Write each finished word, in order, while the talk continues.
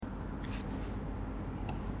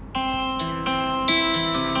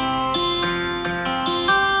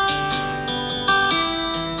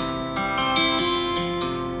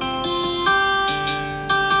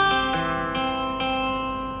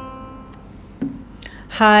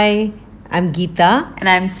Hi, I'm Geeta. And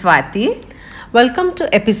I'm Swati. Welcome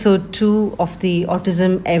to episode 2 of the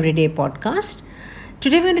Autism Everyday podcast.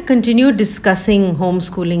 Today we're going to continue discussing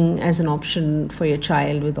homeschooling as an option for your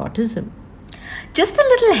child with autism. Just a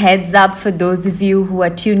little heads up for those of you who are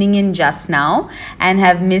tuning in just now and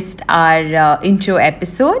have missed our intro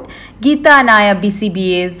episode. Geeta and I are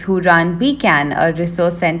BCBAs who run We Can, a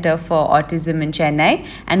resource center for autism in Chennai,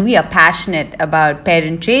 and we are passionate about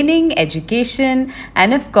parent training, education,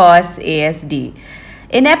 and of course, ASD.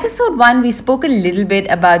 In episode 1, we spoke a little bit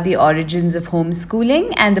about the origins of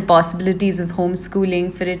homeschooling and the possibilities of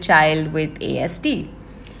homeschooling for a child with ASD.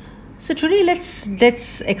 So today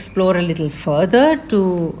let's explore a little further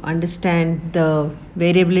to understand the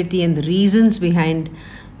variability and the reasons behind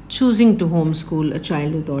choosing to homeschool a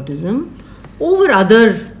child with autism over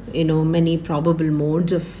other, many probable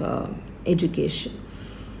modes of education.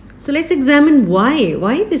 So let's examine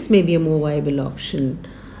why this may be a more viable option.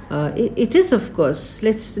 It is, of course,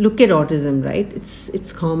 let's look at autism, right?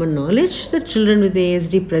 It's common knowledge that children with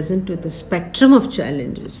ASD present with a spectrum of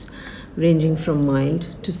challenges ranging from mild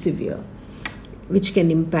to severe, which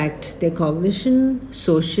can impact their cognition,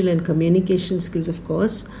 social and communication skills, of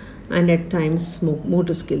course, and at times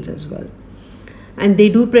motor skills as well. And they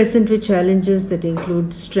do present with challenges that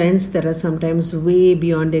include strengths that are sometimes way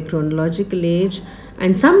beyond their chronological age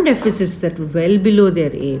and some deficits that are well below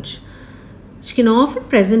their age, which can often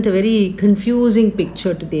present a very confusing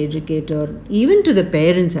picture to the educator, even to the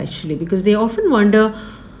parents actually, because they often wonder,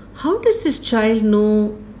 how does this child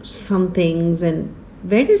know some things and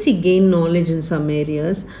where does he gain knowledge in some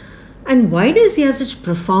areas, and why does he have such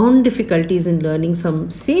profound difficulties in learning some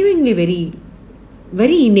seemingly very,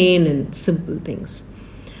 very inane and simple things.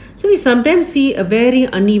 So we sometimes see a very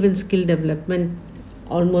uneven skill development,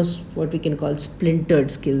 almost what we can call splintered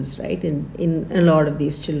skills, right, in a lot of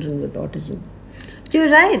these children with autism. You're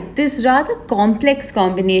right. This rather complex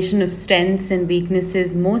combination of strengths and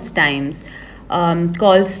weaknesses most times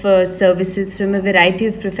calls for services from a variety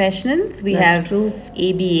of professionals. We have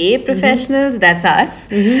ABA professionals, that's us.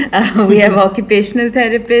 We have occupational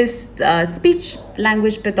therapists, speech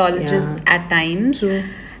language pathologists at times. True.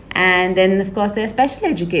 And then, of course, there are special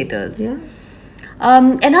educators. Yeah.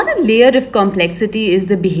 Another layer of complexity is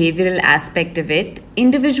the behavioral aspect of it.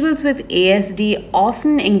 Individuals with ASD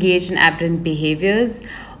often engage in aberrant behaviors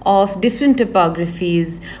of different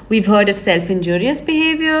topographies. We've heard of self-injurious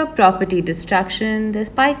behavior, property destruction, there's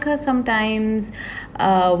pica sometimes.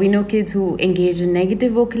 We know kids who engage in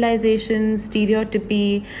negative vocalizations,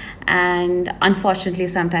 stereotypy, and unfortunately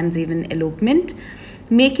sometimes even elopement,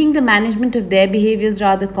 making the management of their behaviors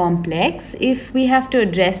rather complex if we have to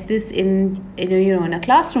address this in a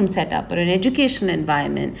classroom setup or an educational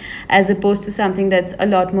environment, as opposed to something that's a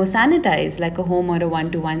lot more sanitized, like a home or a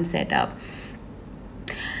one-to-one setup.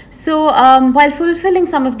 So, while fulfilling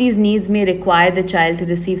some of these needs may require the child to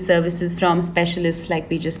receive services from specialists like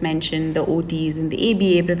we just mentioned, the OTs and the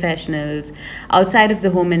ABA professionals, outside of the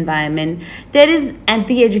home environment, there is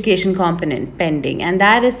the education component pending, and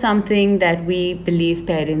that is something that we believe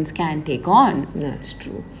parents can take on. That's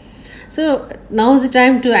true. So now is the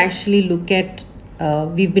time to actually look at,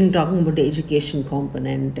 we've been talking about the education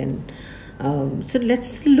component, and so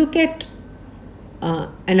let's look at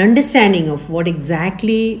an understanding of what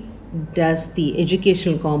exactly does the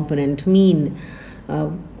educational component mean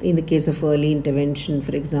in the case of early intervention,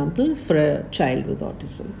 for example, for a child with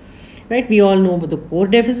autism. Right? We all know about the core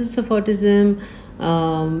deficits of autism.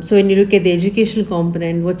 So when you look at the educational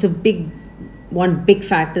component, what's one big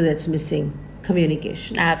factor that's missing?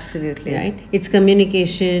 Communication. Absolutely. Right? It's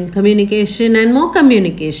communication, and more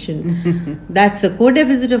communication. That's a core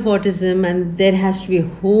deficit of autism, and there has to be a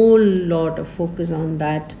whole lot of focus on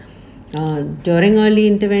that during early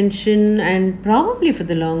intervention and probably for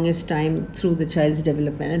the longest time through the child's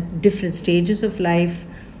development at different stages of life,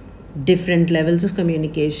 different levels of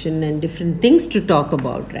communication and different things to talk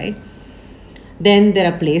about, right? Then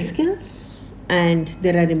there are play skills and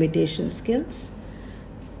there are imitation skills.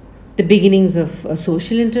 The beginnings of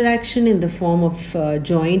social interaction in the form of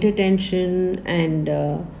joint attention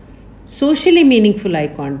and socially meaningful eye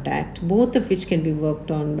contact, both of which can be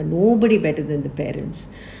worked on, but nobody better than the parents.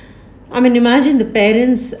 I mean, imagine the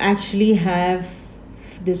parents actually have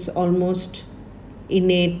this almost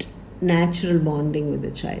innate natural bonding with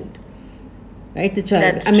the child, right? The child.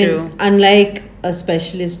 That's true. Unlike a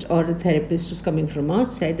specialist or a therapist who's coming from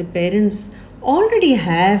outside, the parents already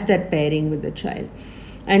have that pairing with the child.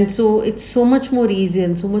 And so it's so much more easy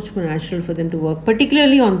and so much more natural for them to work,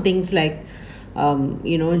 particularly on things like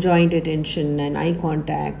joint attention and eye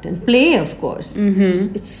contact and play, of course.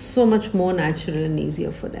 It's so much more natural and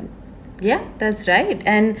easier for them. Yeah, that's right.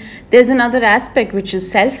 And there's another aspect, which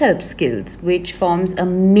is self-help skills, which forms a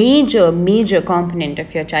major component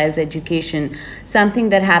of your child's education, something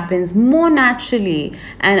that happens more naturally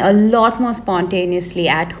and a lot more spontaneously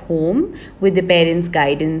at home with the parents'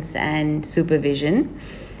 guidance and supervision.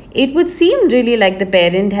 It would seem really like the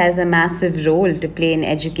parent has a massive role to play in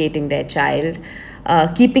educating their child,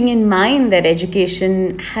 keeping in mind that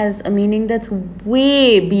education has a meaning that's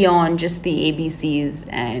way beyond just the ABCs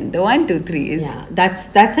and the 1, 2, 3s. Yeah,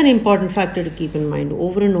 that's an important factor to keep in mind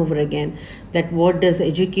over and over again. That what does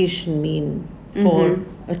education mean for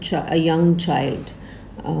a young child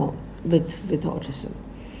with autism?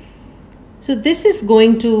 So this is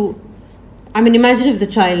going to, I mean, imagine if the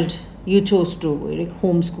child you chose to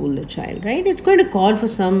homeschool the child, right? It's going to call for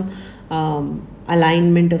some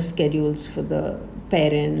alignment of schedules for the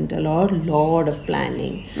parent, a lot of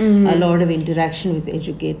planning, a lot of interaction with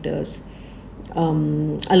educators,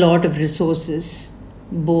 a lot of resources,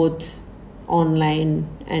 both online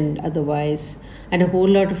and otherwise, and a whole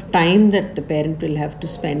lot of time that the parent will have to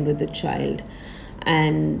spend with the child.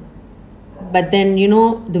 But then,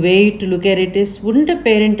 the way to look at it is, wouldn't a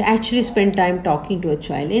parent actually spend time talking to a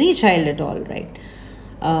child, any child at all, right?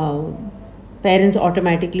 Parents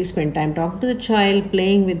automatically spend time talking to the child,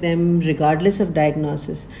 playing with them, regardless of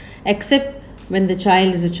diagnosis, except when the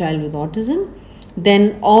child is a child with autism.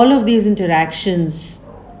 Then all of these interactions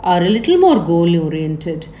are a little more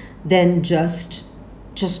goal-oriented than just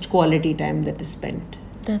quality time that is spent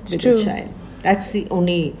with the child. That's the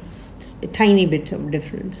only tiny bit of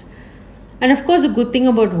difference. And of course, a good thing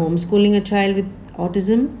about homeschooling a child with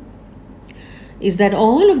autism is that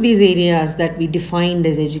all of these areas that we defined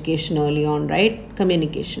as education early on, right?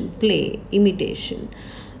 Communication, play, imitation,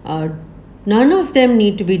 none of them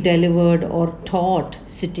need to be delivered or taught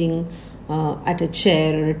sitting at a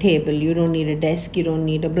chair or a table. You don't need a desk, you don't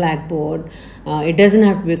need a blackboard. It doesn't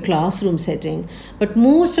have to be a classroom setting. But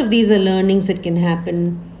most of these are learnings that can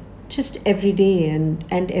happen just every day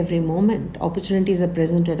and every moment. Opportunities are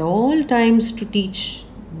present at all times to teach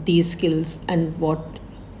these skills and what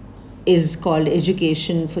is called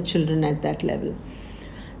education for children at that level.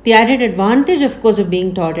 The added advantage, of course, of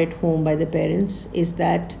being taught at home by the parents is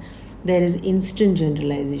that there is instant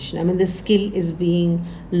generalization. I mean, the skill is being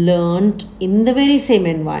learned in the very same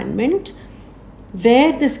environment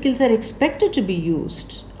where the skills are expected to be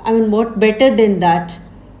used. I mean, what better than that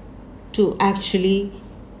to actually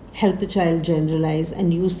help the child generalize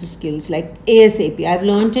and use the skills like ASAP. I've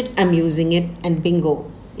learned it, I'm using it, and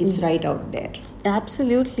bingo, it's right out there.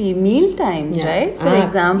 Absolutely. Meal times, right? For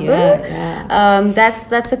example,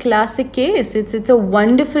 that's a classic case. It's a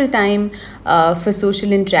wonderful time for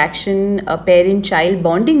social interaction, a parent-child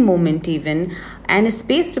bonding moment even, and a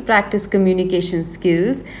space to practice communication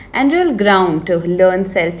skills and real ground to learn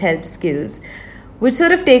self-help skills. Which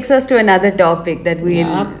sort of takes us to another topic that we'll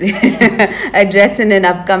address in an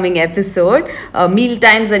upcoming episode, meal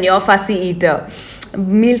times and your fussy eater.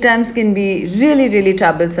 Mealtimes can be really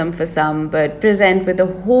troublesome for some, but present with a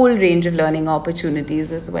whole range of learning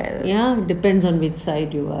opportunities as well. Yeah, depends on which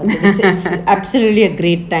side you are. But it's absolutely a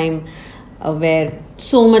great time where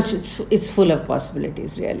so much, it's full of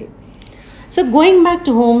possibilities, really. So going back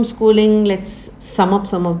to homeschooling, let's sum up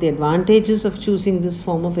some of the advantages of choosing this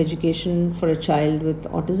form of education for a child with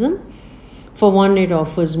autism. For one, it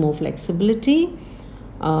offers more flexibility.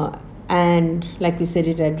 And like we said,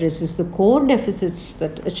 it addresses the core deficits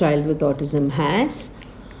that a child with autism has.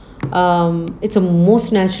 It's a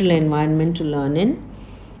most natural environment to learn in.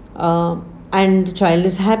 And the child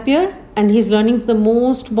is happier and he's learning with the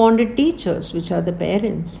most bonded teachers, which are the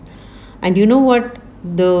parents. And you know what?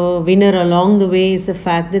 The winner along the way is the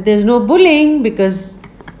fact that there's no bullying because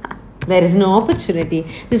there is no opportunity.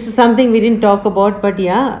 This is something we didn't talk about, but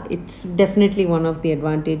yeah, it's definitely one of the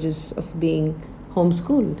advantages of being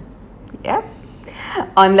homeschooled. Yeah.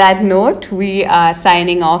 On that note, we are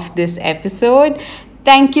signing off this episode.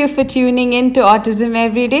 Thank you for tuning in to Autism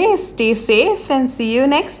Every Day. Stay safe and see you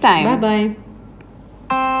next time. Bye-bye.